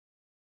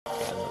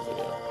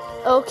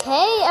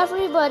Okay,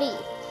 everybody.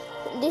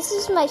 This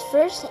is my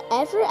first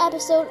ever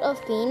episode of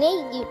being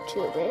a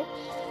YouTuber.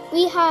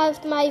 We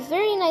have my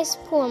very nice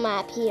pool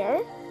map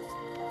here.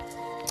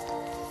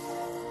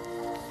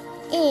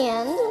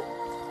 And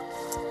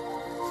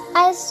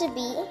as to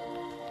be,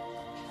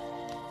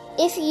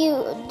 if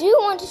you do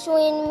want to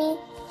join me,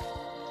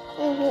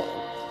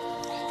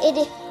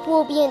 it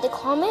will be in the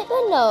comment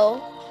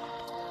below.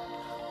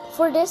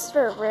 For this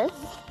server,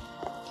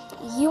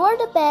 you are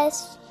the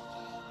best.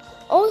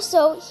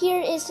 Also, here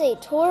is a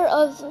tour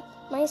of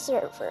my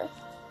server.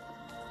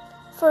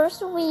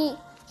 First, we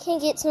can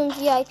get some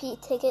VIP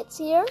tickets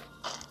here.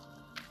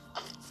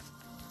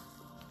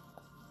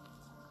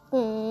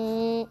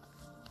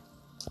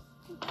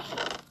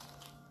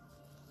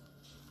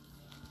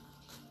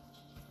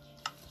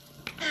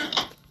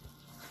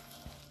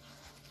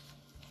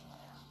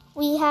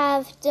 We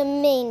have the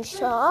main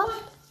shop.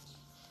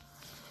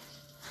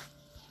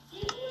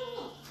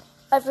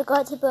 I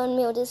forgot to bone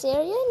meal this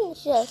area in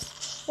just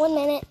 1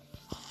 minute.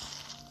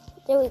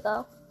 There we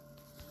go.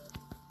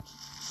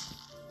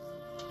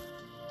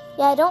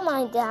 Yeah, I don't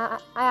mind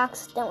that. I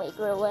accidentally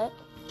grew it.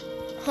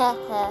 Heh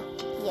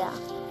yeah.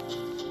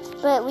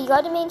 But we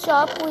got the main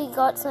shop. We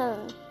got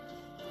some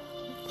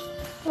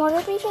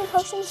water breathing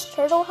potions,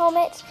 turtle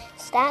helmets,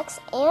 stacks,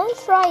 and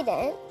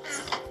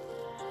tridents.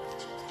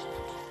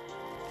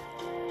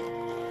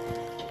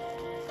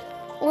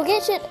 We'll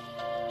get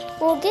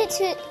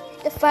to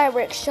the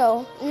fireworks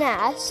show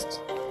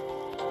next.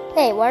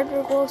 Hey, why did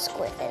there go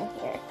squid in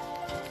here?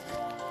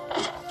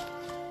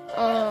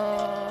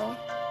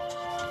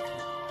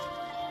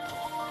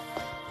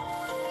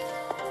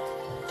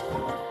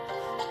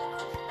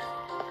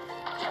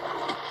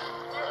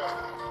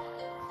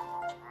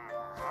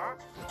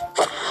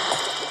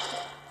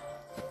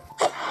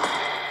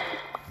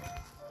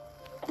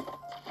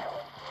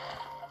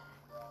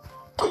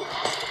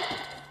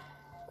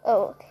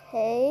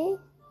 Okay.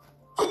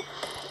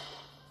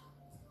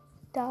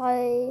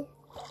 Die.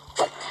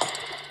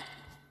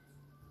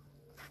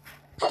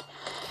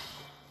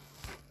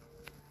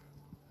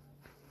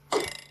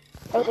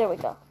 Oh, there we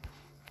go.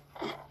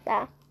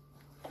 Bah.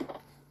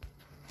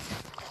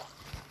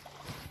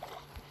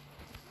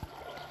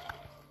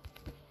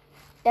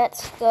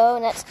 Let's go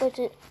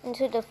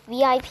into the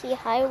VIP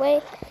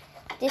highway.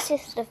 This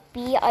is the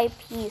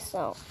VIP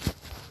zone.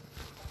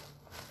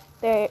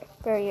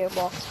 Barrier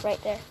box right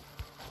there.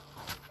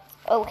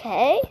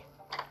 Okay.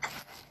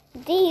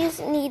 These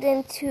lead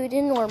into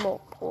the normal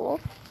pool,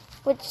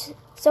 which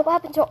so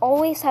happen to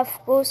always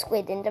have glow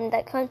squid in them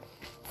that come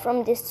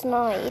from this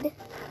slide.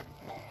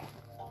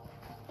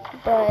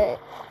 But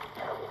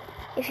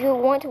if you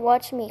want to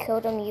watch me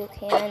kill them, you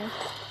can.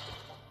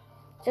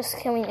 Just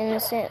killing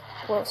innocent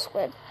glow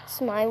squid.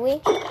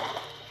 Smiley.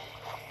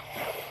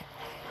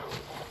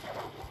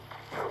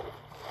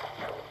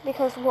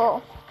 Because,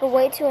 well, they're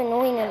way too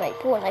annoying in my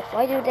pool. Like,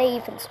 why do they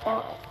even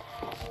spawn?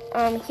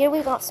 Here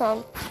we got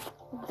some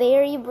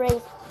very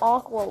brave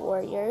aqua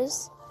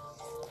warriors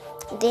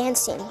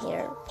dancing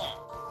here.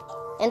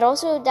 And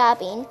also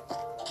dabbing.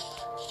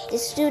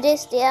 This dude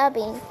is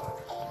dabbing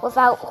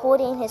without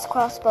holding his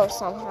crossbow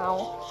somehow.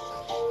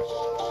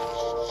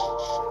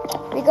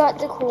 We got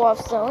the co-op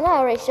zone. I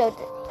already showed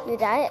you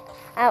that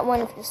at one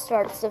of the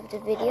starts of the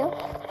video.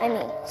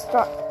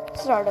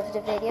 Start of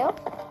the video.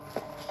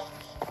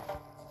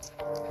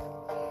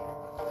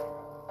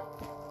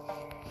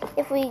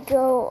 If we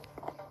go,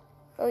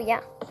 oh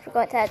yeah,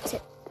 forgot to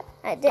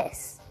add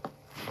this.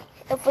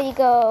 If we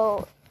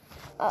go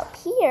up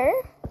here,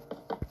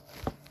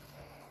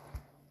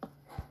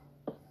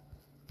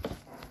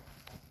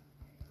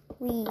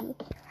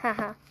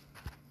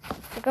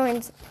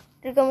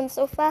 they're going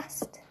so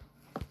fast.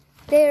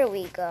 There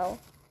we go.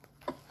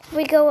 If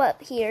we go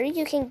up here,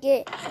 you can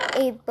get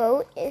a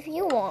boat if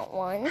you want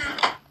one.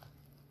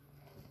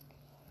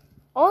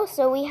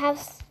 Also, we have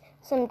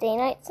some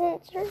day-night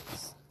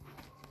sensors.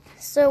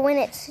 So when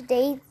it's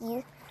day,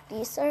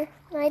 these are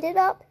lighted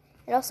up.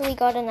 And also we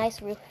got a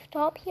nice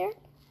rooftop here.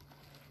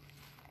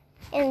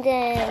 And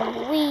then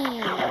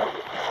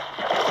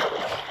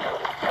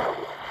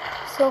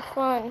so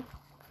fun.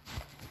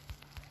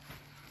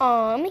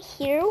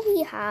 Here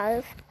we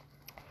have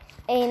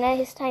a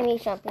nice tiny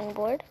jumping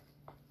board.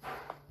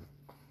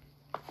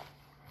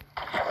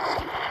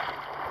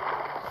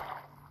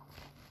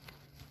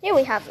 Here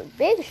we have a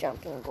big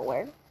jumping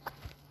board.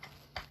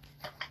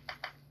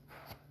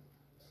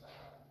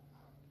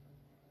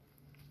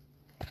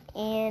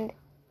 And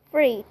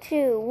 3,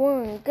 2,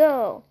 1,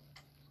 go.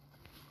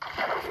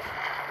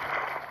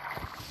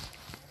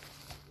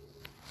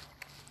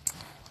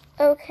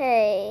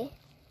 Okay.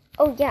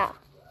 Oh yeah,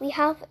 we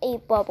have a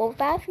bubble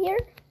bath here.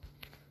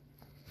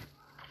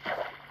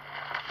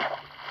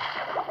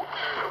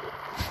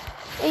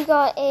 We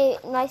got a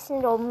nice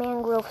little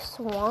mangrove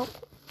swamp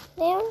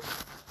there.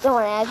 Don't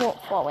worry, I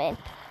won't fall in.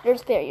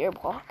 There's barrier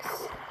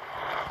blocks.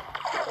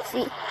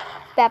 See?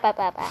 There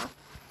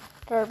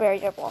are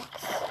barrier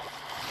blocks.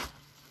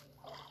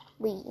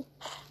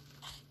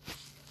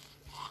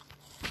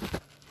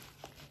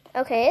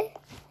 Okay.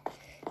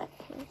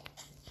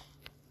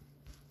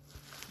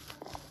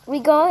 We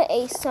got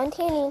a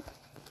suntanning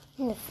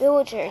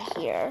villager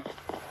here,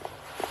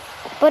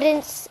 but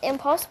it's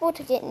impossible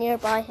to get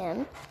nearby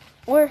him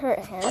or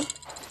hurt him.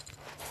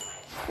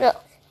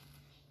 Look.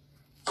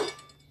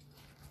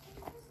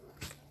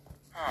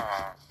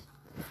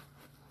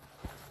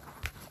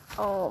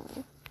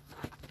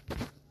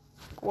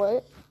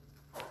 What?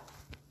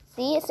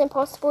 See, it's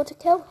impossible to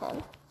kill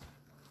him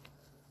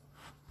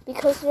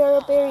because there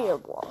are barrier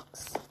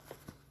blocks.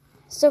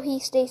 So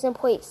he stays in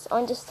place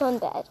on the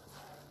sunbed.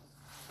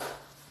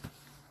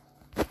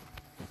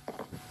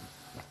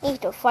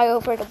 Need to fly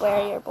over the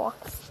barrier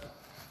blocks.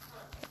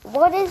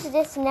 What is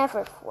this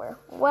never for?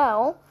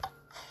 Well,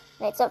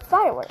 lights up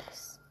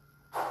fireworks.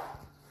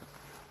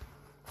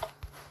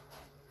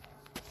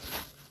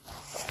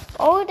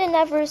 All the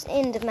nevers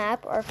in the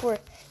map are for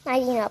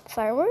lighting up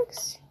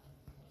fireworks,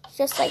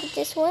 just like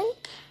this one.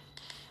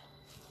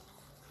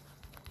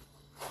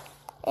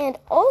 And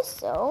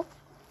also,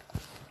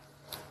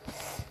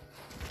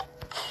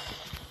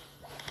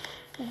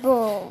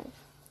 boom.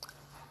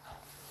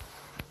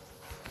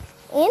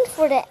 And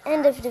for the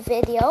end of the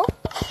video,